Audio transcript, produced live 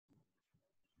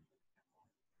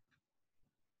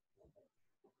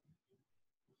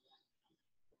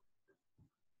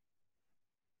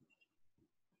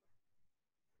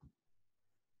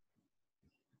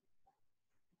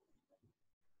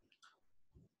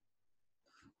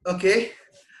Okay,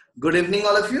 good evening,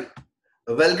 all of you.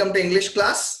 Welcome to English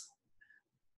class.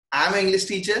 I'm an English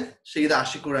teacher, Shri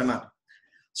Ashikur Rahman.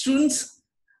 Students,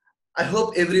 I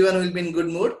hope everyone will be in good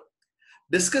mood.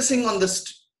 Discussing on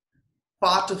this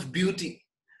part of beauty,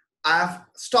 I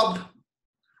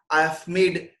have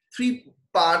made 3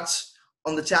 parts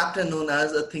on the chapter known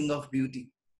as A Thing of Beauty.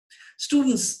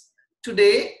 Students,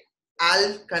 today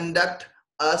I'll conduct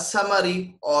a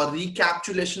summary or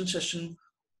recapitulation session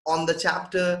on the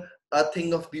chapter A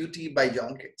Thing of Beauty by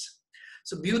John Keats.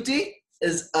 So beauty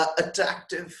is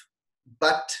attractive,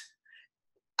 but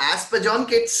as per John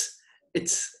Keats,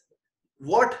 it's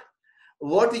what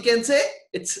we can say,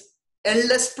 it's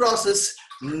endless process,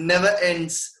 never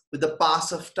ends with the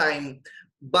pass of time.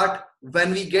 But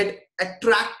when we get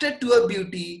attracted to a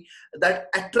beauty that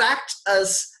attracts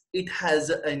us, it has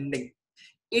an ending.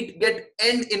 It get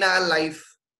end in our life.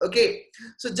 Okay,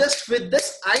 so just with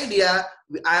this idea,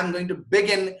 I am going to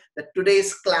begin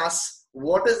today's class.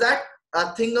 What is that?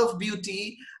 A Thing of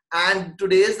Beauty. And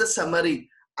today is the summary.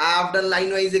 I have done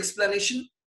line wise explanation.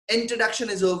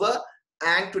 Introduction is over,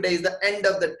 and today is the end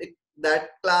of that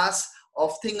class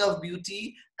of Thing of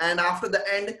Beauty. And after the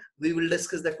end, we will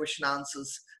discuss the question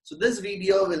answers. So this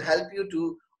video will help you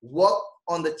to work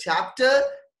on the chapter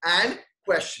and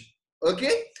question.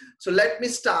 Okay, so let me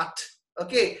start.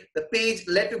 Okay, the page,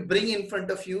 let me bring in front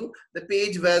of you the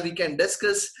page where we can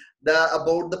discuss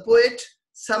about the poet,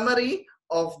 summary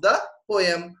of the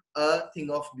poem A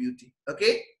Thing of Beauty.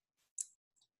 Okay,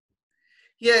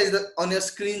 here is on your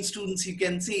screen, students, you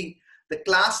can see the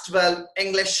class 12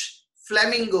 English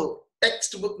Flamingo,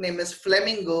 textbook name is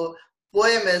Flamingo,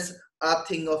 poem is A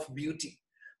Thing of Beauty,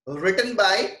 written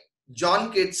by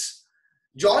John Keats.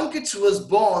 John Keats was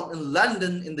born in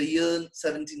London in the year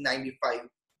 1795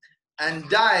 and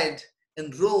died in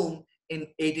Rome in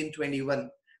 1821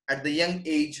 at the young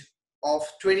age of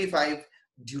 25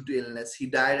 due to illness. He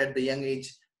died at the young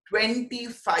age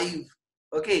 25.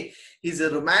 Okay, he's a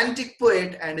romantic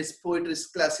poet, and his poetry is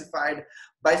classified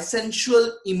by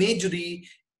sensual imagery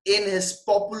in his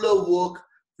popular work,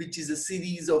 which is a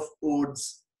series of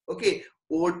odes. Okay,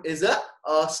 ode is a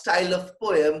style of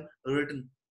poem written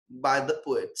by the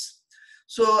poets.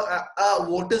 So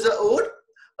what is an ode?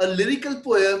 A lyrical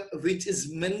poem which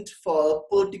is meant for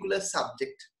a particular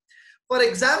subject. For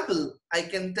example, I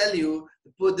can tell you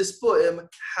this poem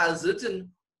has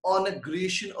written on a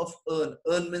creation of urn.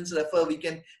 Urn means refer, we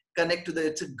can connect to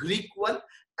it's a Greek one,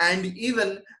 and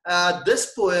even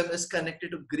this poem is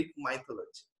connected to Greek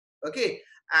mythology. Okay,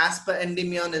 as per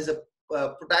Endymion is a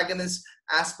protagonist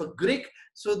as per Greek.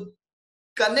 So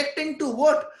connecting to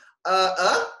what?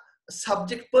 A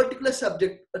subject, particular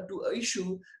subject to an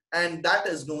issue, and that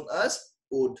is known as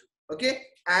ode. Okay,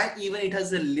 and even it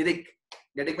has a lyric.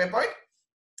 Getting my point?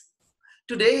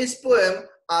 Today's poem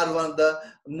are one of the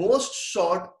most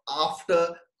sought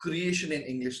after creation in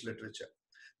English literature.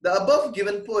 The above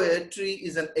given poetry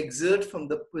is an excerpt from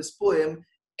his poem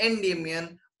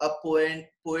Endymion, a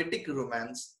poetic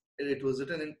romance. It was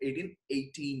written in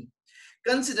 1818.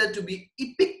 Considered to be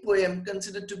epic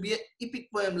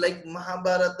poem, like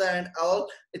Mahabharata and all.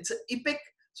 It's an epic.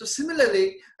 So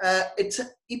similarly, it's an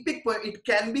epic poem. It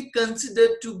can be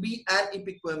considered to be an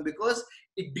epic poem because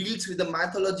it deals with the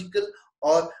mythological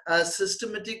or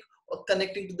systematic or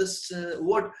connecting to this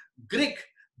Greek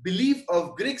belief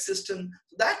of Greek system.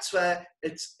 That's why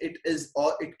it is,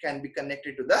 or it can be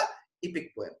connected to the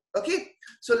epic poem. Okay,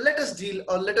 so let us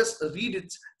read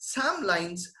it some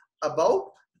lines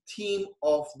about theme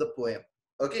of the poem.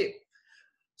 Okay,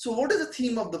 so what is the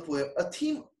theme of the poem? A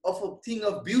theme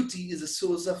of beauty is a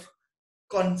source of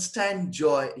constant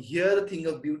joy. Here, the thing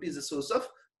of beauty is a source of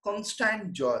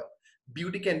constant joy.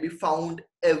 Beauty can be found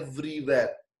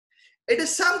everywhere. It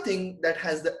is something that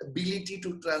has the ability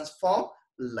to transform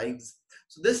lives.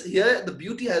 So this here, the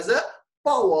beauty has a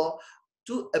power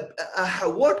to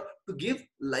to give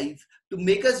life, to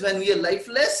make us, when we are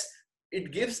lifeless,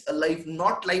 it gives a life.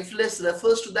 Not lifeless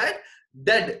refers to that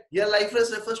dead. Here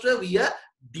lifeless refers to we are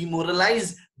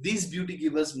demoralized. This beauty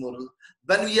gives us moral.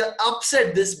 When we are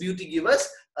upset, this beauty gives us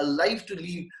a life to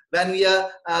live. When we are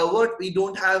we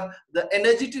don't have the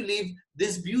energy to live,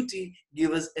 this beauty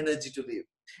gives us energy to live.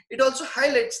 It also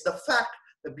highlights the fact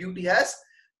that beauty has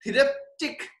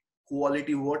therapeutic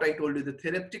quality. What I told you, the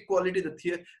therapeutic quality,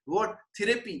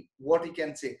 therapy, what we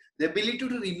can say, the ability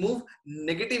to remove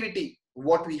negativity,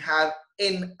 what we have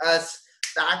in us,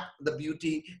 that the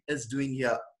beauty is doing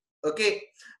here. Okay,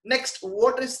 next,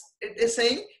 what is it is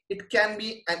saying? It can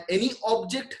be any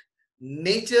object,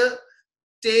 nature,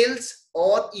 tales,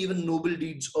 or even noble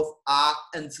deeds of our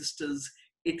ancestors.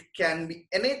 It can be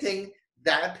anything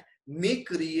that may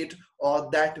create or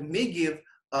that may give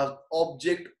an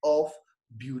object of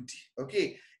beauty.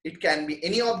 Okay, it can be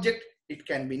any object, it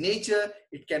can be nature,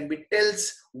 it can be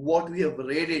tells what we have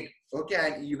read it. Okay,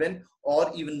 and even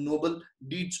noble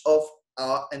deeds of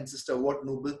our ancestor, what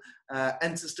noble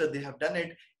ancestor they have done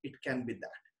it, it can be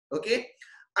that. Okay,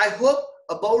 I hope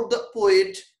about the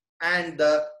poet and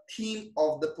the theme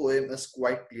of the poem is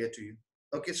quite clear to you.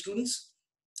 Okay, students,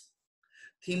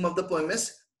 theme of the poem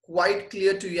is quite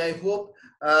clear to you. I hope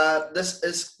this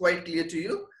is quite clear to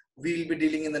you. We will be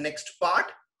dealing in the next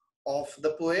part of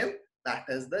the poem, that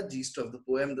is the gist of the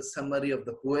poem, the summary of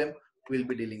the poem. We'll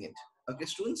be dealing it. Okay,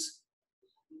 students.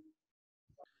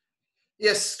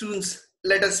 Yes, students,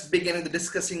 let us begin with the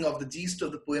discussing of the gist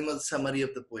of the poem or the summary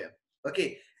of the poem.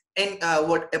 Okay, and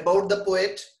what about the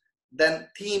poet? Then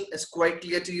theme is quite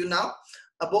clear to you now.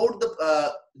 About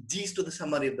the gist of the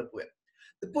summary of the poem.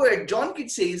 The poet John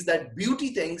Keats says that beauty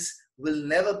things will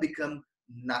never become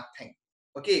nothing.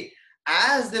 Okay,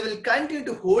 as they will continue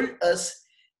to hold us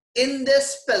in their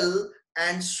spell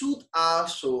and soothe our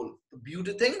soul. The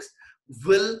beauty things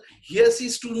will, here see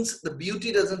students, the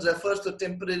beauty doesn't refer to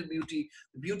temporary beauty.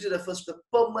 The beauty refers to the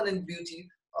permanent beauty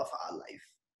of our life.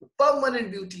 The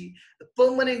permanent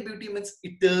beauty means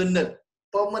eternal.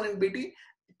 Permanent beauty,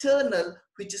 eternal,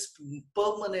 which is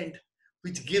permanent,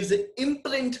 which gives an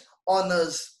imprint on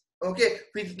us. Okay,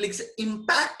 which makes an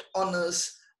impact on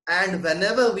us. And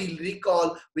whenever we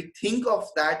recall, we think of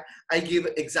that. I gave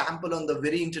an example on the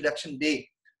very introduction day,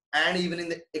 and even in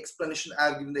the explanation,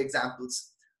 I've given the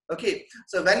examples. Okay,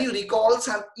 so when you recall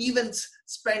some events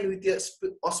spent with your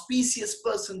auspicious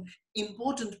person,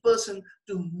 important person,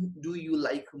 to whom do you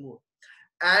like more?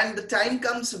 And the time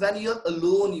comes when you're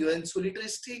alone, you're in solitary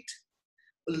state,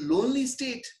 a lonely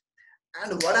state.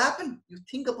 And what happened? You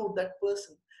think about that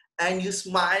person and you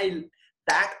smile.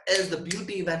 That is the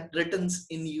beauty when returns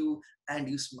in you and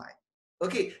you smile.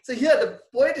 Okay, so here the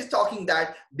poet is talking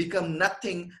that become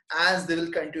nothing as they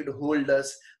will continue to hold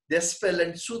us. They spell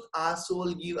and soothe our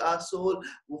soul, give our soul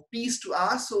peace to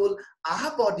our soul,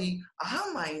 our body,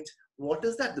 our mind. What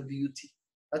is that? The beauty.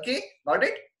 Okay, got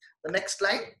it? The next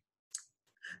line.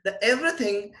 The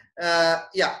everything,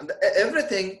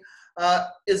 everything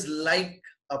is like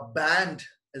a band,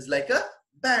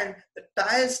 that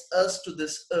ties us to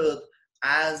this earth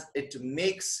as it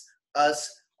makes us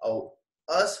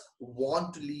us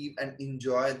want to live and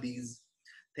enjoy these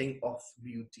thing of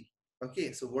beauty.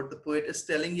 Okay, so what the poet is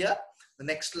telling here, the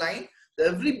next line,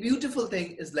 every beautiful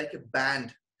thing is like a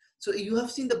band. So you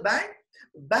have seen the band.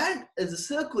 Band is a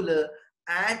circular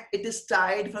and it is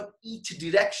tied from each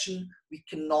direction. We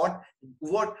cannot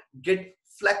get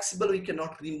flexible, we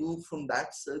cannot remove from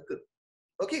that circle.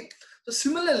 Okay, so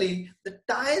similarly, the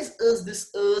ties us this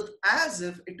earth as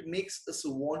if it makes us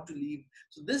want to live.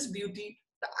 So this beauty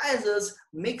ties us,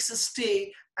 makes us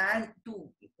stay, and to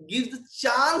give the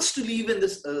chance to live in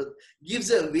this earth, gives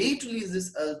a way to live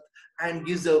this earth, and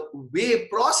gives a way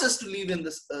process to live in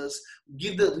this earth,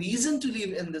 give the reason to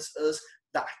live in this earth.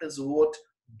 That is what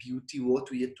beauty,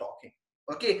 what we are talking.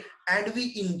 Okay, and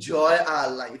we enjoy our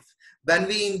life. When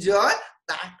we enjoy,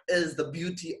 that is the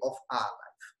beauty of our life.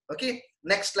 Okay,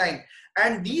 next line.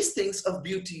 And these things of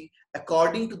beauty,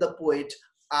 according to the poet,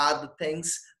 are the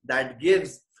things that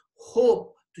gives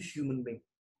hope to human being.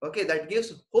 Okay, that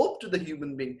gives hope to the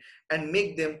human being and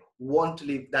make them want to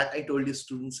live. That I told you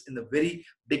students in the very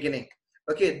beginning.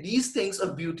 Okay, these things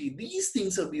of beauty,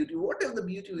 whatever the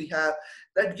beauty we have,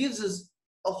 that gives us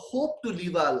a hope to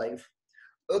live our life.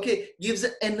 Okay, gives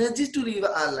the energy to live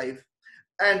our life.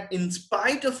 And in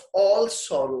spite of all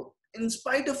sorrow,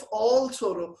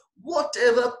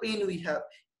 whatever pain we have,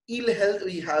 ill health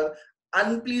we have,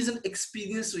 unpleasant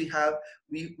experience we have,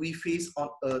 we face on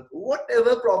earth,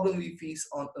 whatever problem we face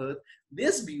on earth,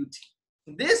 this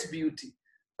beauty,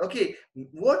 okay,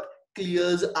 what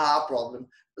clears our problem,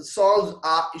 solves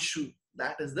our issue,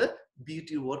 that is the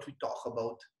beauty what we talk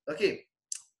about. Okay,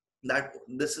 that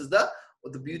this is the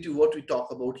beauty what we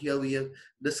talk about here. We have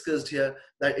discussed here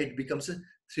that it becomes a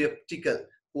therapeutical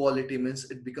quality, means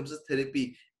it becomes a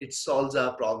therapy, it solves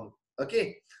our problem.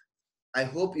 Okay, I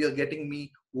hope you're getting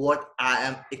me what I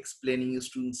am explaining you,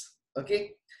 students.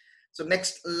 Okay, so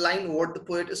next line, what the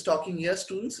poet is talking here,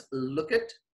 students, look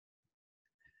at.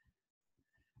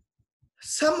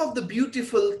 Some of the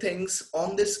beautiful things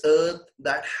on this earth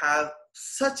that have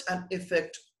such an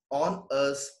effect on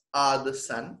us are the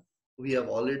sun. We have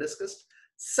already discussed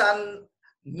sun,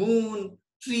 moon,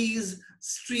 trees,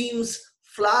 streams,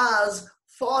 flowers,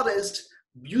 forest,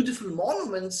 beautiful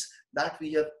monuments that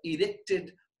we have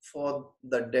erected for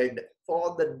the dead,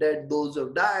 those who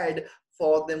have died.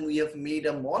 For them we have made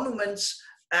a monuments,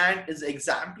 and is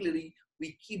exemplary.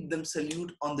 We keep them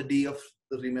salute on the day of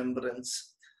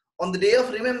remembrance. On the day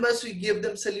of remembrance, we give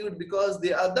them salute because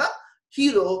they are the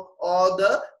hero, or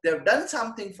they have done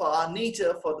something for our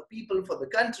nature, for the people, for the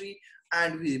country,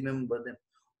 and we remember them.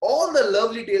 All the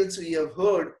lovely tales we have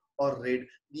heard or read,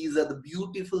 these are the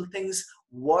beautiful things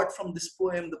what from this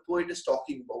poem the poet is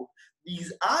talking about.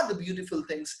 These are the beautiful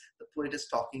things the poet is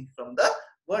talking from the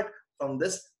what from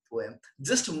this poem.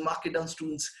 Just to mark it down,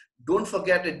 students, don't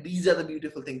forget it. These are the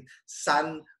beautiful things: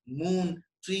 sun, moon,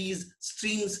 trees,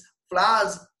 streams,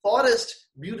 flowers, forest,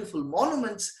 beautiful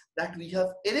monuments that we have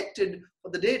erected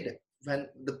for the dead. When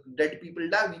the dead people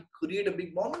die, we create a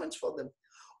big monuments for them.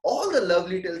 All the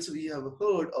lovely tales we have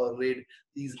heard or read,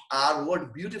 these are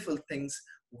what beautiful things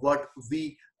what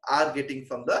we are getting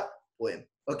from the poem.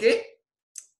 Okay.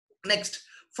 Next,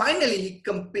 finally, he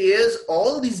compares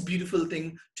all these beautiful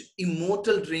things to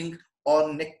immortal drink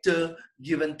or nectar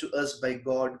given to us by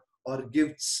God, or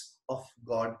gifts of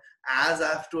God. As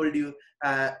I've told you,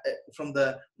 from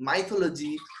the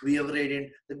mythology we have read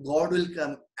in, that God will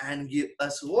come and give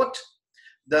us what?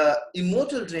 The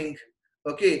immortal drink,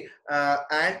 okay,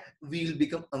 and we'll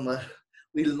become Amar.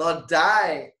 We'll not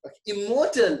die, okay,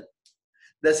 immortal.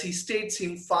 Thus he states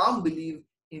him firm believe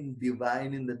in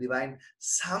the divine.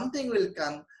 Something will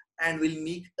come and will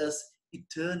make us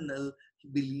eternal. He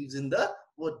believes in the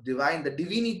what? Divine, the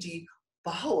divinity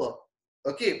power.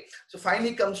 Okay, so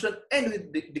finally comes to an end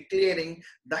with declaring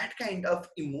that kind of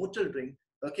immortal drink.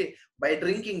 Okay, by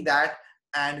drinking that,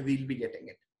 and we'll be getting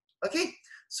it. Okay,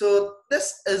 so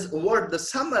this is what the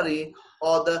summary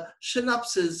or the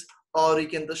synopsis, or you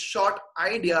can the short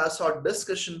idea, short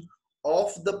discussion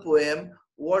of the poem,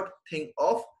 what think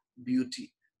of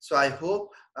beauty. So I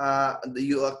hope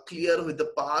you are clear with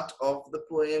the part of the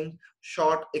poem,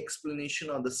 short explanation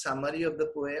or the summary of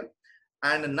the poem.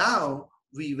 And now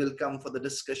we will come for the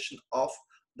discussion of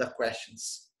the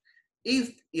questions.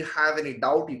 If you have any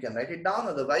doubt, you can write it down.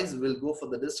 Otherwise, we'll go for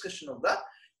the discussion of the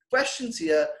questions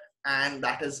here, and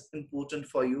that is important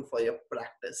for you for your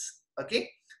practice. Okay,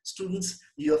 students,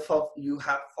 you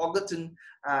have forgotten,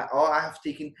 or I have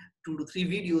taken 2 to 3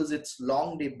 videos. It's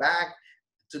long day back.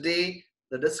 Today,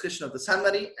 the discussion of the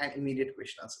summary and immediate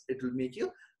questions. It will make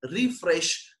you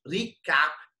refresh,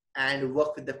 recap, and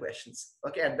work with the questions.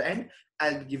 Okay, at the end,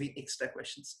 I'll be giving extra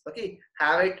questions. Okay,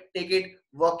 have it, take it,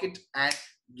 work it, and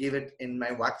give it in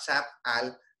my WhatsApp.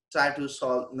 I'll try to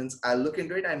solve, means I'll look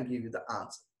into it and give you the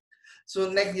answer. So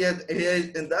next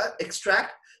here in the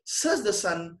extract, says the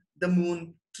sun, the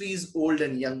moon, trees old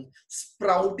and young,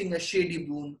 sprouting a shady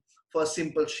boon for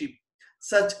simple sheep,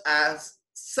 such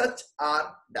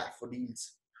are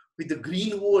daffodils. With the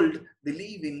green world they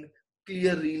live in,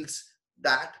 clear reels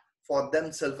that for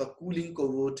themselves a cooling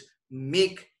covert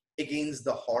make against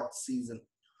the hot season.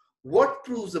 What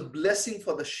proves a blessing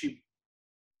for the sheep?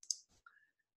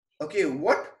 Okay,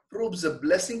 what proves a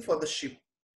blessing for the sheep?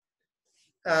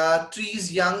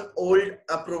 Trees young, old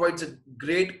provides a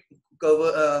great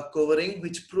covering,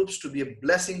 which proves to be a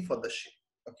blessing for the sheep.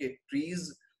 Okay,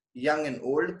 trees young and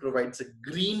old provides a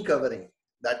green covering,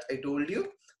 that I told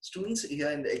you. Students, here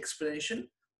in the explanation,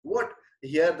 what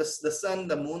here the sun,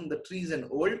 the moon, the trees and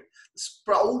old,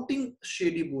 sprouting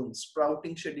shady boon,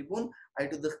 I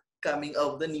to the coming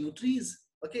of the new trees.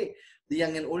 Okay, the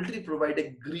young and old tree provide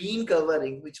a green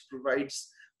covering, which provides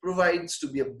to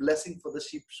be a blessing for the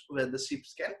sheep, where the sheep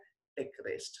can take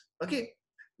rest. Okay,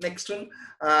 next one,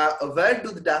 where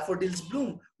do the daffodils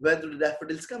bloom? Where do the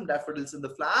daffodils come? Daffodils in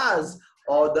the flowers,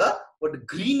 or the what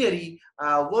greenery,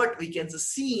 what we can say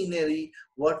scenery,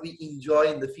 what we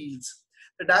enjoy in the fields.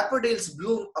 The daffodils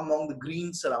bloom among the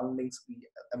green surroundings.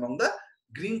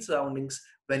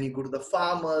 When you go to the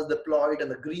farmers, the plot and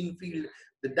the green field,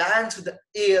 the dance with the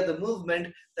air, the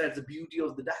movement, that's the beauty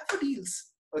of the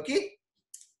daffodils. Okay.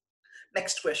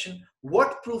 Next question,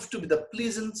 what proved to be the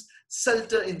pleasant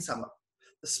shelter in summer?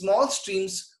 The small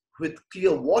streams with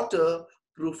clear water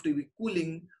prove to be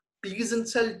cooling, pleasant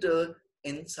shelter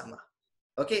in summer.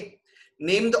 Okay,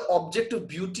 name the object of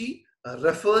beauty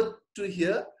referred to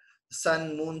here.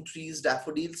 Sun, moon, trees,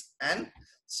 daffodils, and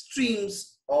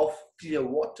streams of clear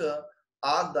water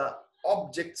are the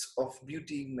objects of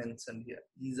beauty mentioned here.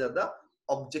 These are the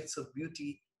objects of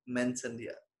beauty mentioned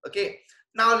here. Okay,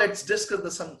 now let's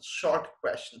discuss some short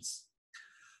questions.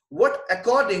 What,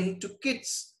 according to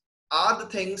Keats, are the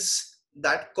things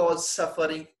that cause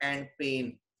suffering and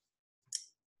pain?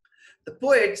 The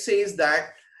poet says that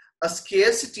a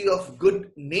scarcity of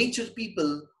good-natured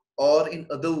people, or in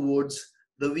other words,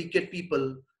 the wicked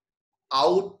people,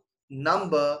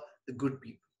 outnumber the good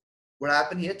people. What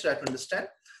happened here? Try to understand.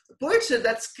 The poet said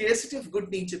that scarcity of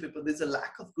good-natured people, there's a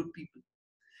lack of good people.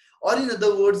 Or in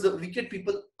other words, the wicked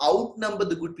people outnumber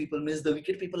the good people, means the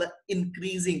wicked people are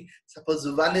increasing. Suppose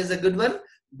one is a good one,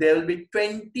 there will be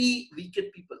 20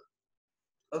 wicked people,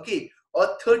 okay,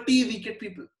 or 30 wicked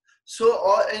people. So,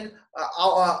 or in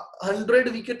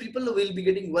 100 wicked people will be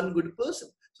getting one good person.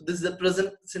 So this is the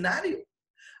present scenario.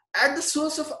 At the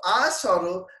source of our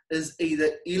sorrow is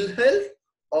either ill health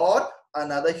or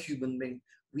another human being.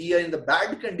 We are in the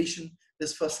bad condition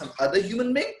is for some other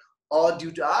human being or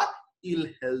due to our ill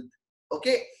health.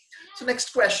 Okay. So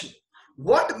next question.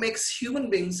 What makes human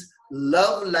beings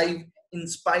love life in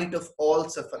spite of all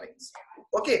sufferings?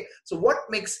 Okay. So what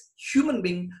makes human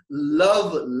being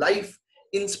love life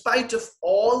in spite of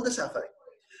all the suffering?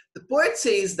 The poet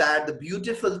says that the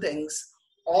beautiful things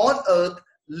on earth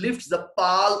lifts the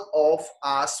pall of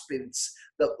our spirits.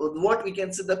 What we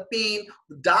can say, the pain,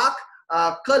 the dark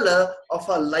color of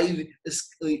our life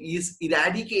is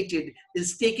eradicated,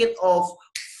 is taken off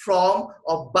from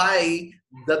or by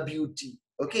the beauty.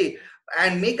 Okay,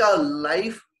 and make our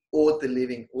life worth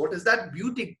living. What is that?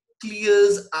 Beauty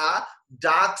clears our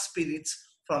dark spirits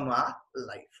from our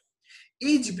life.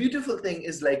 Each beautiful thing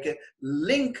is like a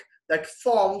link that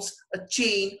forms a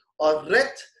chain or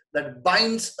wreath that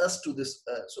binds us to this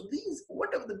earth. So these,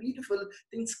 whatever the beautiful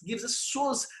things gives us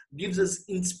source, gives us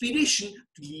inspiration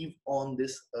to live on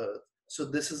this earth. So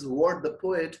this is what the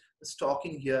poet is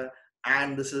talking here,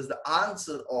 and this is the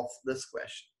answer of this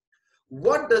question.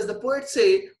 What does the poet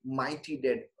say? Mighty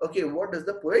dead. Okay, what does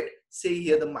the poet say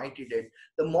here? The mighty dead.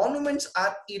 The monuments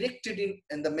are erected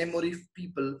in the memory of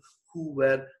people who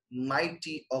were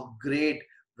mighty or great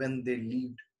when they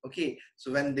lived. Okay,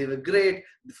 so when they were great,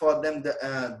 for them,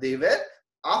 they were,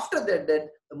 after they're dead,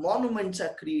 the monuments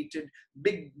are created,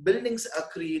 big buildings are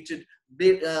created,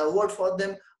 what for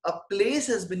them, a place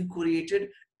has been created,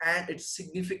 and its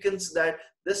significance that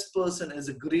this person is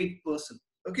a great person.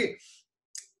 Okay,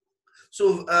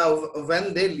 so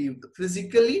when they lived,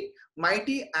 physically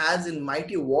mighty as in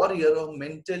mighty warrior, or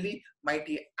mentally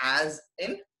mighty as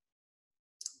in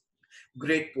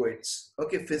great poets.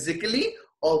 Okay, physically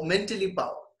or mentally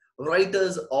power,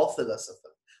 writers or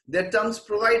philosophers. Their terms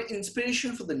provide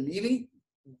inspiration for the living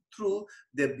through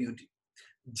their beauty,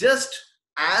 just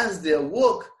as their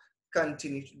work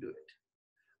continue to do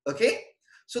it. Okay,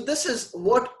 so this is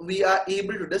what we are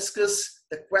able to discuss,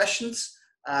 the questions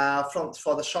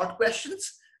for the short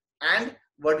questions, and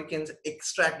what you can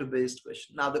extract based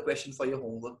question. Now the question for your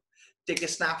homework: take a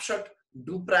snapshot,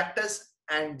 do practice,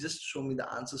 and just show me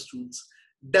the answers, students.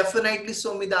 Definitely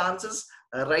show me the answers,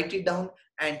 write it down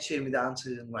and share me the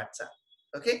answers in WhatsApp.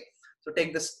 Okay, so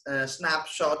take this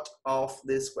snapshot of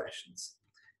these questions,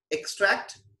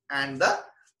 extract, and the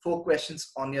 4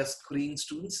 questions on your screen,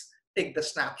 students. Take the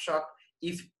snapshot.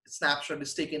 If snapshot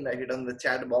is taken, write it on the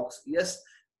chat box. Yes,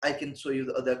 I can show you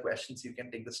the other questions. You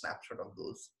can take the snapshot of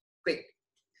those. Great.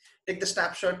 Take the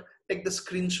snapshot, take the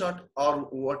screenshot, or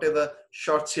whatever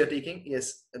shots you're taking.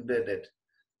 Yes, did it.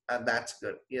 That's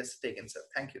good. Yes, taken, sir.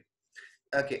 Thank you.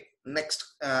 Okay,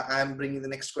 next, I'm bringing the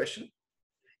next question.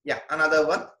 Yeah, another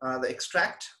one, the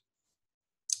extract.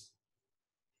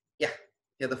 Yeah,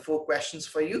 here are the 4 questions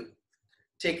for you.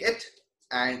 Take it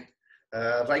and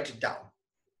write it down.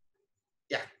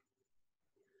 Yeah.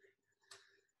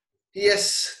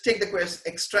 Yes, take the quest,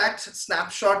 extract,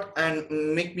 snapshot, and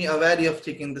make me aware of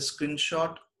taking the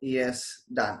screenshot. Yes,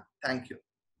 done. Thank you.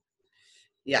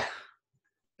 Yeah,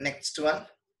 next one.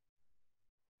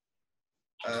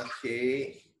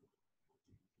 Okay.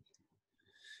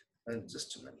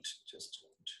 Just a minute, just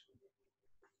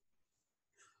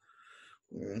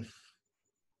a minute.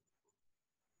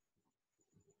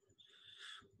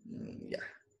 Yeah.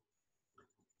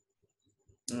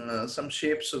 Some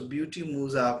shapes of beauty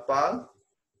moves our path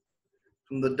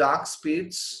from the dark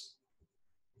spirits.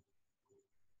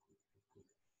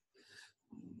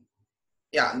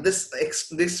 Yeah,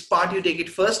 this part you take it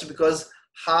first, because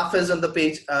half is on the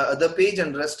page, other page,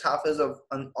 and rest half is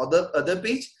on other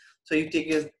page. So you take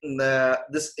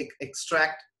this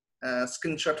extract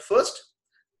screenshot first.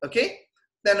 Okay,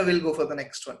 then we'll go for the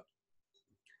next one.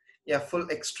 Yeah, full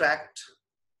extract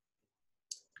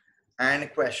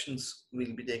and questions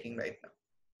we'll be taking right now.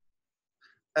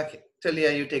 Okay, till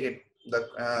here you take it.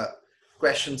 The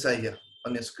questions are here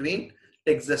on your screen.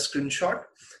 Take the screenshot.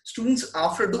 Students,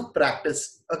 after do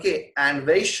practice. Okay, and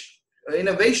in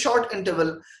a very short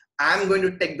interval, I'm going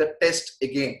to take the test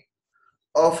again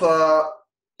of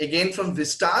again from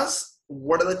Vistas.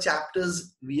 What are the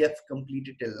chapters we have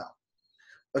completed till now?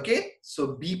 Okay,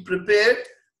 so be prepared.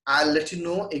 I'll let you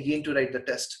know again to write the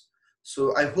test.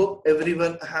 So I hope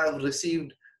everyone have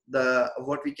received the,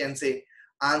 what we can say,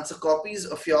 answer copies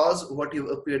of yours, what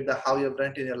you've appeared, how you have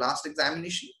done it in your last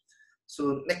examination.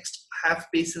 So next, have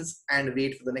patience and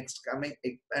wait for the next coming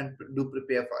and do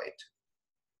prepare for it.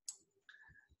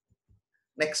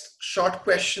 Next, short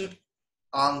question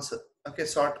answer. Okay,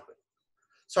 short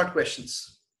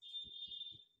questions.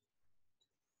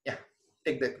 Yeah,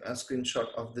 take the screenshot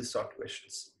of the short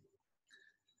questions.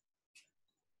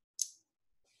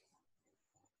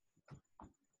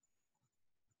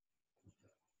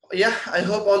 Yeah, I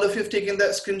hope all of you have taken the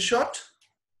screenshot.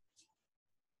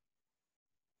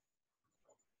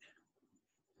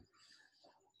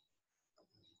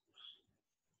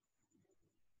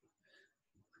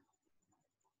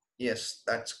 Yes,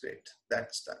 that's great.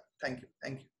 That's that. Thank you.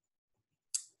 Thank you.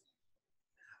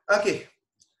 Okay,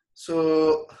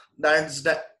 so that's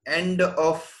the end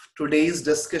of today's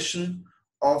discussion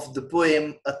of the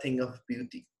poem A Thing of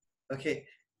Beauty. Okay,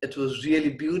 it was really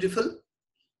beautiful.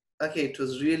 Okay, it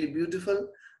was really beautiful.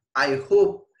 I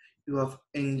hope you have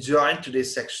enjoyed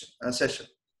today's session.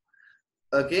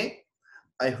 Okay,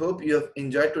 I hope you have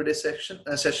enjoyed today's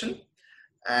session.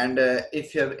 And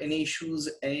if you have any issues,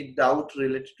 any doubt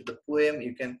related to the poem,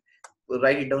 you can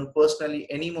write it down personally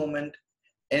any moment,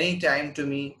 anytime to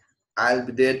me. I'll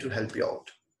be there to help you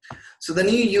out. So the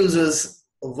new users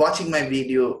watching my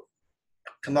video,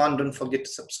 come on, don't forget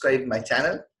to subscribe my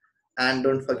channel and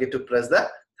don't forget to press the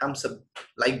thumbs up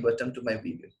like button to my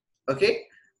video. Okay,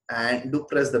 and do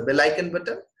press the bell icon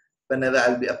button. Whenever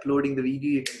I'll be uploading the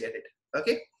video, you can get it.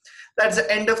 Okay, that's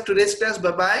the end of today's class.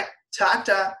 Bye bye,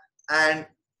 ta-ta, and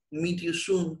meet you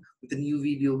soon with a new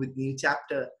video with new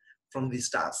chapter from the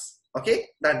stars. Okay,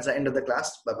 that's the end of the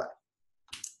class. Bye bye.